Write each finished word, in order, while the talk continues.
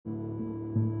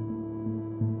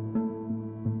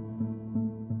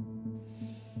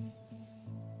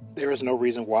there is no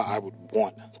reason why I would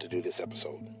want to do this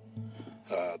episode.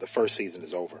 The first season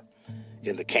is over.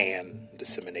 In the can,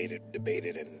 disseminated,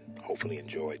 debated, and hopefully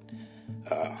enjoyed.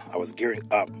 I was gearing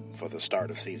up for the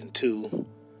start of season 2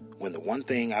 when the one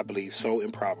thing I believe so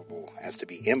improbable as to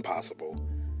be impossible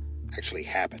actually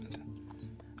happened.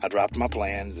 I dropped my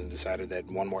plans and decided that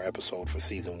one more episode for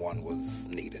season 1 was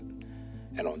needed.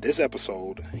 And on this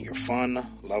episode, your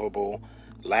fun, lovable,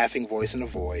 laughing voice in the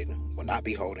void will not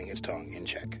be holding his tongue in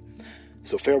check.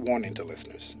 So fair warning to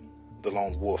listeners, the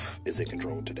lone wolf is in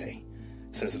control today.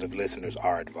 Sensitive listeners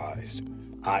are advised.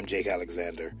 I'm Jake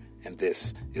Alexander, and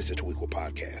this is the Tweakle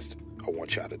Podcast, a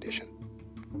one-shot edition.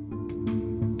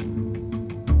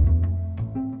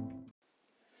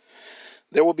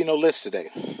 There will be no list today.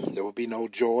 There will be no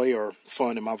joy or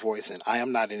fun in my voice, and I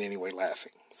am not in any way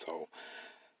laughing. So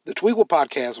the Tweakle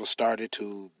Podcast was started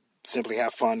to simply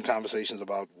have fun conversations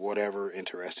about whatever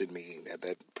interested me at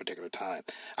that particular time.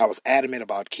 I was adamant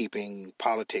about keeping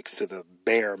politics to the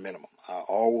bare minimum. I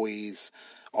always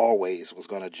was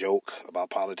going to joke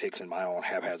about politics in my own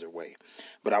haphazard way.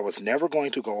 But I was never going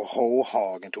to go whole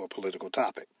hog into a political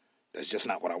topic. That's just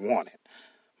not what I wanted.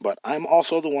 But I'm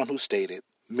also the one who stated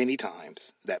many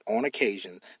times that on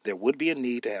occasion there would be a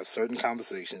need to have certain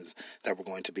conversations that were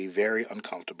going to be very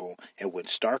uncomfortable and went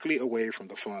starkly away from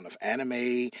the fun of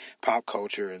anime, pop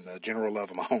culture, and the general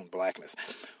love of my own blackness.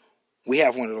 We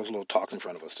have one of those little talks in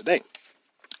front of us today.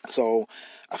 So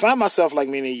I find myself, like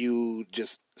many of you,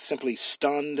 just simply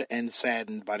stunned and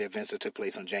saddened by the events that took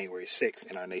place on January 6th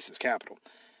in our nation's capital.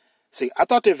 See, I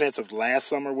thought the events of last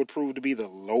summer would prove to be the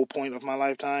low point of my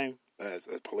lifetime,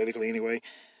 politically anyway,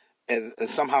 and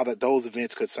somehow that those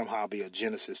events could somehow be a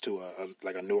genesis to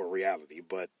a newer reality.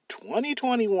 But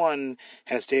 2021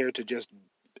 has dared to just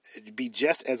be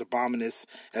just as abominous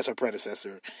as her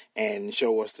predecessor and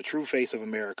show us the true face of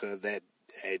America that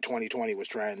 2020 was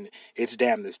trying its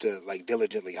damnedest to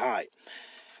diligently hide.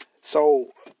 So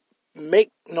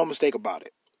make no mistake about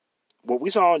it. What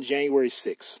we saw on January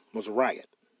 6th was a riot,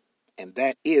 and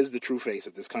that is the true face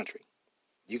of this country.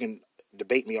 You can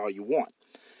debate me all you want.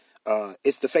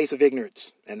 It's the face of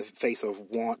ignorance and the face of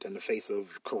want and the face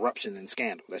of corruption and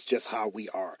scandal. That's just how we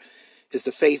are. It's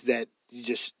the face that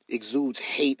just exudes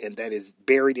hate and that is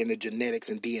buried in the genetics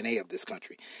and DNA of this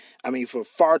country. I mean, for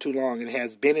far too long, it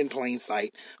has been in plain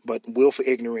sight, but willful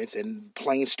ignorance and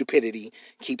plain stupidity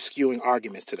keep skewing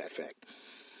arguments to that fact.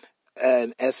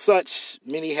 And as such,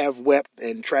 many have wept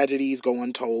and tragedies go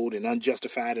untold and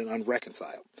unjustified and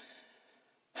unreconciled.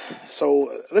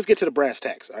 So let's get to the brass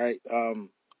tacks, all right?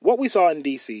 What we saw in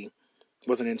D.C.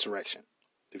 was an insurrection.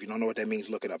 If you don't know what that means,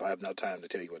 look it up. I have no time to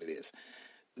tell you what it is.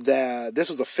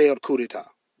 This was a failed coup d'etat.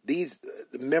 These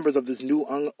members of this new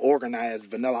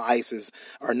unorganized vanilla ISIS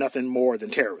are nothing more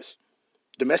than terrorists.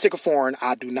 Domestic or foreign,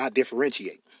 I do not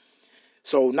differentiate.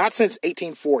 So not since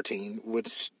 1814,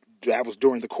 which that was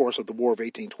during the course of the War of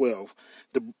 1812,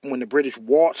 when the British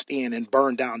waltzed in and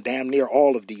burned down damn near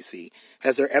all of D.C.,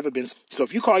 has there ever been. So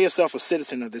if you call yourself a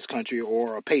citizen of this country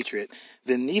or a patriot,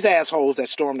 then these assholes that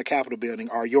stormed the Capitol building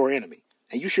are your enemy.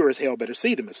 And you sure as hell better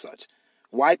see them as such.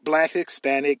 White, black,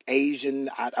 Hispanic,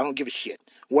 Asian, I don't give a shit.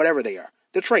 Whatever they are.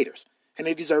 They're traitors. And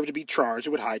they deserve to be charged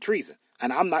with high treason.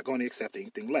 And I'm not going to accept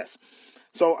anything less.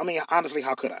 So, I mean, honestly,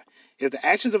 how could I? If the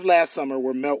actions of last summer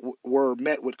were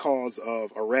met with cause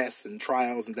of arrests and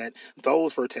trials and that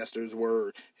those protesters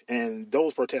were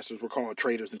called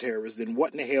traitors and terrorists, then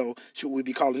what in the hell should we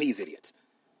be calling these idiots?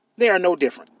 They are no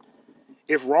different.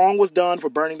 If wrong was done for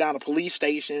burning down a police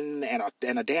station and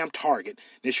a damn Target,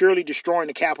 then surely destroying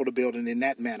the Capitol building in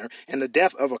that manner and the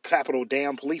death of a Capitol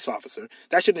damn police officer,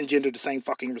 that should engender the same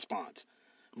fucking response.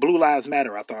 Blue Lives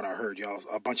Matter, I thought I heard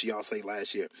a bunch of y'all say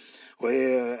last year. Well,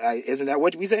 isn't that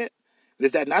what we said?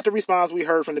 Is that not the response we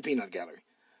heard from the Peanut Gallery?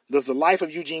 Does the life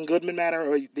of Eugene Goodman matter?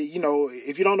 Or,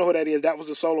 if you don't know who that is, that was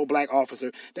a solo black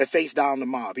officer that faced down the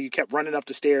mob. He kept running up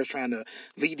the stairs trying to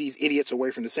lead these idiots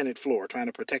away from the Senate floor, trying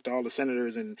to protect all the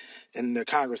senators and the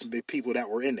Congress people that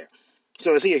were in there.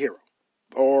 So is he a hero?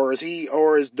 Or is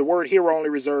the word hero only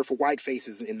reserved for white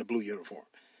faces in the blue uniform?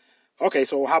 Okay,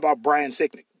 so how about Brian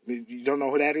Sicknick? You don't know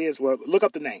who that is? Well, look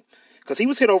up the name. Because he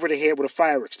was hit over the head with a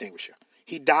fire extinguisher.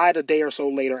 He died a day or so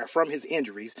later from his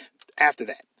injuries after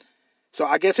that. So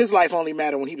I guess his life only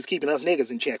mattered when he was keeping us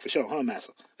niggas in check for sure, huh,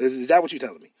 massa? Is that what you're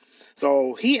telling me?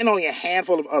 So he and only a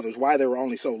handful of others, why there were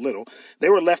only so little, they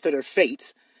were left to their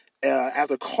fates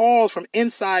after calls from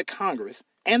inside Congress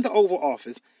and the Oval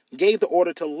Office gave the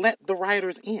order to let the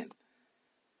rioters in.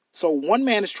 So one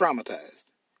man is traumatized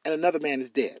and another man is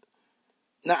dead.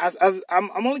 Now, I'm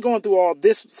only going through all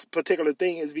this particular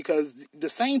thing is because the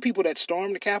same people that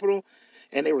stormed the Capitol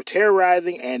and they were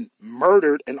terrorizing and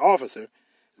murdered an officer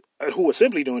who was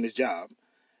simply doing his job.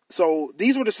 So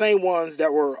these were the same ones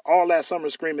that were all last summer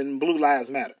screaming Blue Lives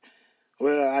Matter.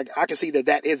 Well, I can see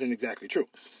that isn't exactly true.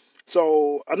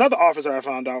 So another officer I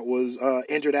found out was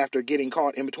injured after getting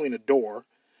caught in between a door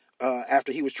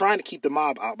after he was trying to keep the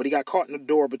mob out, but he got caught in the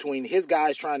door between his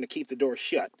guys trying to keep the door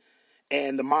shut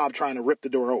and the mob trying to rip the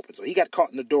door open. So he got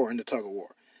caught in the door in the tug of war.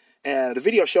 The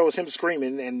video shows him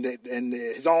screaming and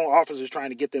his own officers trying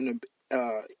to get them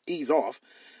to ease off.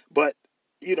 But,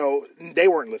 you know, they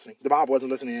weren't listening. The mob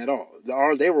wasn't listening at all.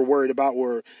 All they were worried about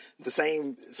were the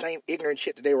same ignorant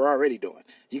shit that they were already doing.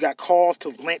 You got calls to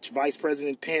lynch Vice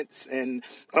President Pence and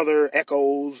other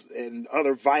echoes and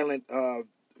other violent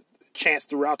chants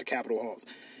throughout the Capitol halls.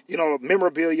 You know,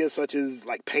 memorabilia such as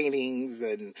like paintings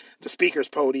and the speaker's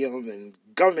podium and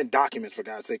government documents, for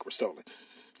God's sake, were stolen.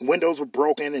 Windows were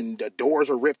broken and the doors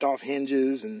were ripped off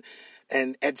hinges. And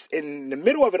in the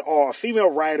middle of it all, a female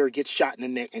rioter gets shot in the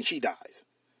neck and she dies.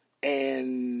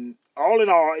 And all in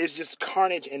all, it's just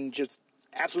carnage and just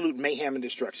absolute mayhem and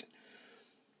destruction.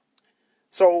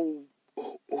 So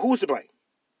who's to blame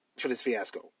for this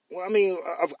fiasco? Well, I mean,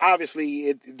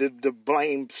 obviously, the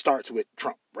blame starts with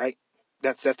Trump, right?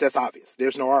 That's obvious.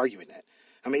 There's no arguing that.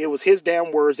 I mean, it was his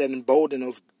damn words that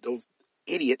emboldened those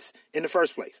idiots in the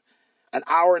first place. An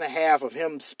hour and a half of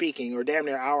him speaking, or damn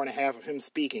near an hour and a half of him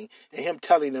speaking, and him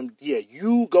telling them, yeah,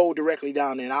 you go directly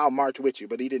down there and I'll march with you.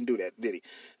 But he didn't do that, did he?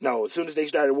 No, as soon as they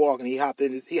started walking, he hopped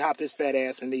his fat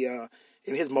ass in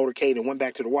his motorcade and went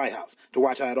back to the White House to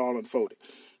watch how it all unfolded.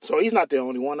 So he's not the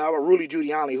only one. Now, Rudy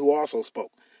Giuliani, who also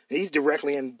spoke. He's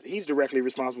directly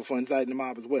responsible for inciting the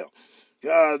mob as well.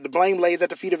 The blame lays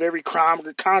at the feet of every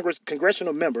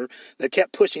congressional member that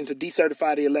kept pushing to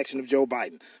decertify the election of Joe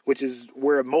Biden, which is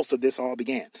where most of this all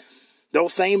began.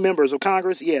 Those same members of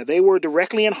Congress, yeah, they were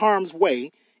directly in harm's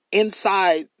way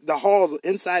inside the halls,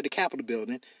 inside the Capitol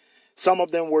building. Some of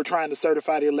them were trying to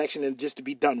certify the election and just to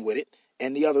be done with it,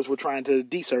 and the others were trying to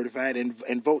decertify it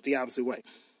and vote the opposite way.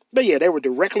 But yeah, they were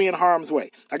directly in harm's way.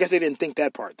 I guess they didn't think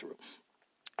that part through.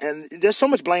 And there's so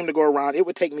much blame to go around. It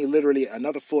would take me literally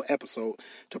another full episode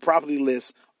to properly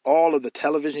list all of the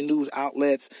television news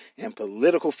outlets and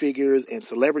political figures and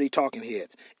celebrity talking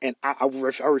heads. And I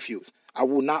refuse. I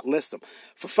will not list them.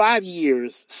 For 5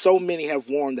 years, so many have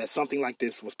warned that something like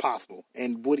this was possible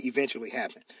and would eventually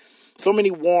happen. So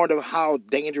many warned of how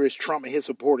dangerous Trump and his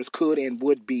supporters could and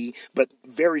would be, but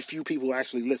very few people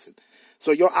actually listened.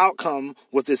 So your outcome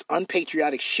was this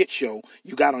unpatriotic shit show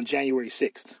you got on January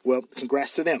 6th. Well,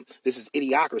 congrats to them. This is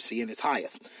idiocracy in its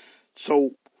highest.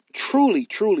 So truly,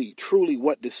 truly, truly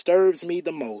what disturbs me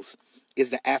the most is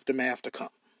the aftermath to come.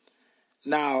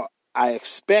 Now, I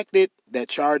expected that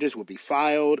charges would be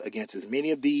filed against as many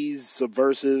of these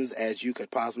subversives as you could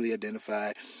possibly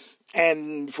identify.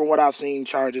 And from what I've seen,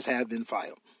 charges have been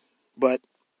filed. But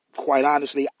quite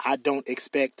honestly, I don't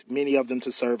expect many of them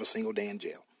to serve a single day in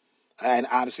jail. And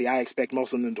honestly, I expect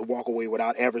most of them to walk away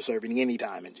without ever serving any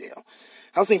time in jail.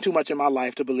 I've seen too much in my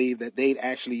life to believe that they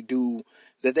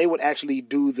would actually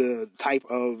do the type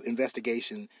of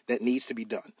investigation that needs to be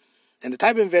done. And the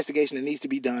type of investigation that needs to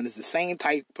be done is the same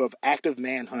type of active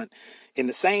manhunt in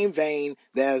the same vein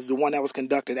as the one that was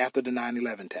conducted after the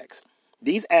 9/11 text.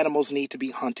 These animals need to be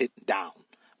hunted down,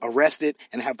 arrested,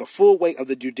 and have the full weight of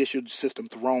the judicial system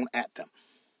thrown at them.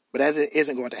 But as it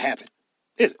isn't going to happen,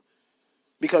 is it?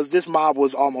 Because this mob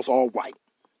was almost all white.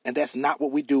 And that's not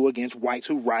what we do against whites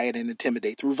who riot and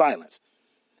intimidate through violence.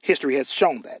 History has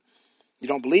shown that. You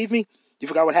don't believe me? You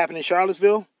forgot what happened in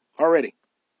Charlottesville already,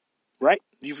 right?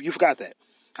 You forgot that.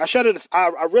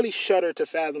 I really shudder to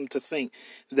fathom to think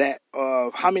that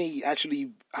how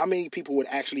many people would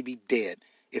actually be dead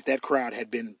if that crowd had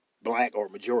been black or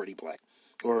majority black,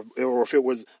 or if it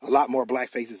was a lot more black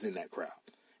faces in that crowd.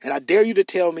 And I dare you to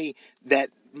tell me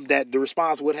that the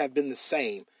response would have been the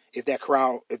same if that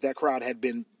crowd had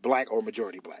been black or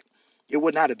majority black. It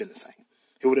would not have been the same.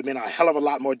 It would have been a hell of a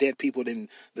lot more dead people than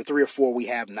the 3 or 4 we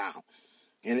have now.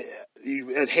 And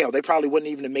hell, they probably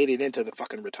wouldn't even have made it into the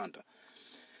fucking rotunda.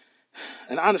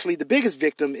 And honestly, the biggest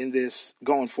victim in this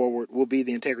going forward will be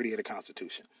the integrity of the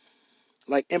Constitution.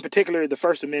 Like, in particular, the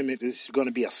First Amendment is going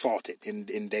to be assaulted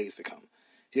in days to come.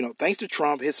 You know, thanks to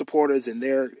Trump, his supporters, and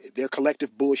their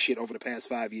collective bullshit over the past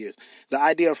 5 years, the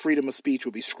idea of freedom of speech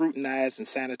will be scrutinized and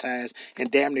sanitized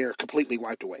and damn near completely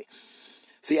wiped away.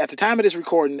 See, at the time of this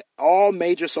recording, all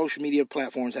major social media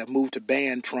platforms have moved to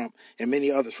ban Trump and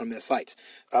many others from their sites.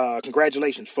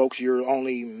 Congratulations, folks. You're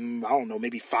only,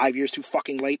 maybe 5 years too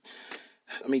fucking late.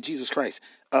 I mean, Jesus Christ.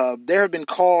 There have been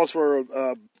calls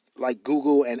for like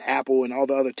Google and Apple and all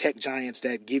the other tech giants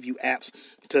that give you apps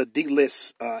to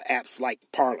delist apps like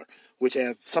Parler, which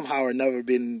have somehow or another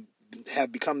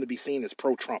have become to be seen as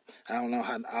pro-Trump. I don't know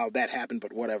how that happened,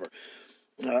 but whatever.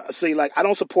 See, like, I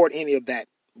don't support any of that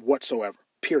whatsoever,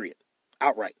 period,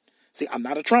 outright. See, I'm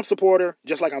not a Trump supporter,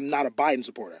 just like I'm not a Biden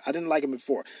supporter. I didn't like him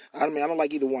before. I mean, I don't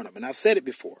like either one of them. And I've said it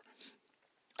before,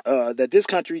 that this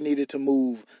country needed to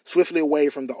move swiftly away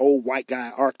from the old white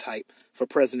guy archetype for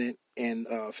president and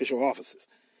official offices.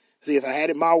 See, if I had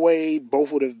it my way,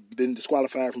 both would have been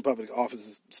disqualified from public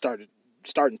offices starting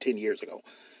 10 years ago.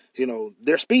 You know,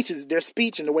 their speech and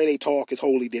the way they talk is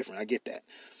wholly different. I get that.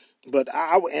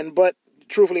 But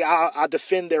truthfully, I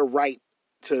defend their right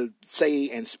to say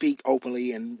and speak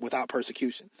openly and without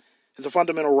persecution. It's a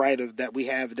fundamental right that we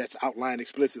have that's outlined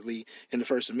explicitly in the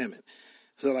First Amendment.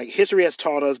 So, like, history has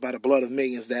taught us by the blood of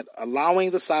millions that allowing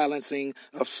the silencing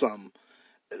of some,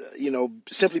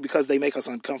 simply because they make us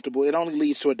uncomfortable, it only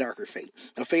leads to a darker fate.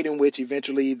 A fate in which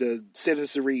eventually the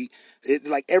citizenry,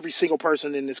 like every single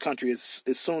person in this country is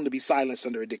soon to be silenced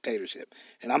under a dictatorship.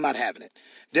 And I'm not having it.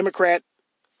 Democrat,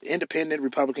 Independent,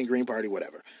 Republican, Green Party,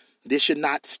 whatever. This should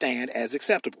not stand as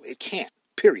acceptable. It can't,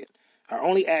 period. Our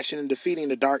only action in defeating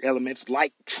the dark elements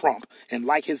like Trump and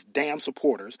like his damn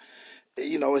supporters,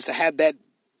 is to have that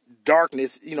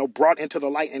darkness, brought into the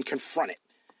light and confront it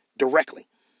directly.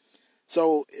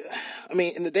 So, I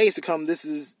mean, in the days to come,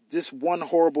 this one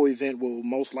horrible event will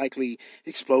most likely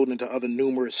explode into other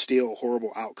numerous still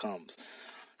horrible outcomes.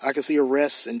 I can see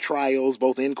arrests and trials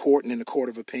both in court and in the court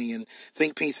of opinion,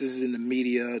 think pieces in the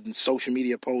media and social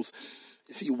media posts.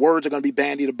 See, words are going to be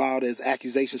bandied about as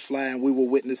accusations fly, and we will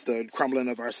witness the crumbling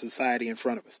of our society in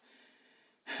front of us.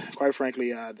 Quite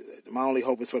frankly, my only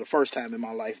hope is for the first time in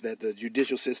my life that the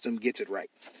judicial system gets it right.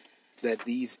 That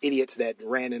these idiots that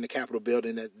ran in the Capitol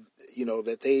building, that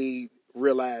they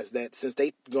realize that since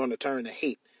they're going to turn to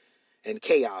hate and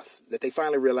chaos, that they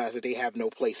finally realize that they have no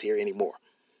place here anymore.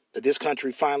 That this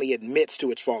country finally admits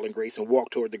to its fallen grace and walk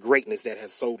toward the greatness that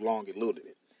has so long eluded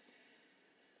it.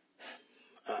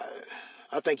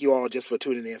 I thank you all just for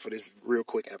tuning in for this real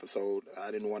quick episode.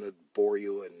 I didn't want to bore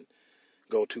you and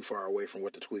go too far away from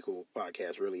what the Tweakle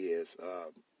podcast really is.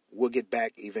 We'll get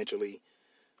back eventually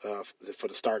for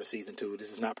the start of season 2.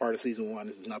 This is not part of season 1.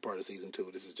 This is not part of season 2.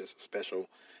 This is just a special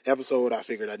episode. I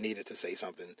figured I needed to say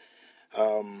something.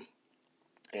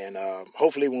 And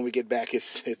hopefully when we get back,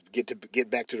 it's get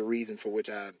back to the reason for which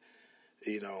I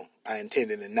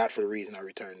intended and not for the reason I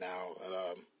return now.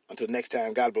 Until next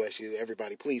time, God bless you.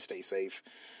 Everybody, please stay safe,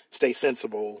 stay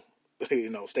sensible,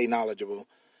 stay knowledgeable.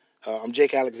 I'm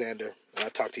Jake Alexander, and I'll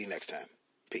talk to you next time.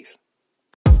 Peace.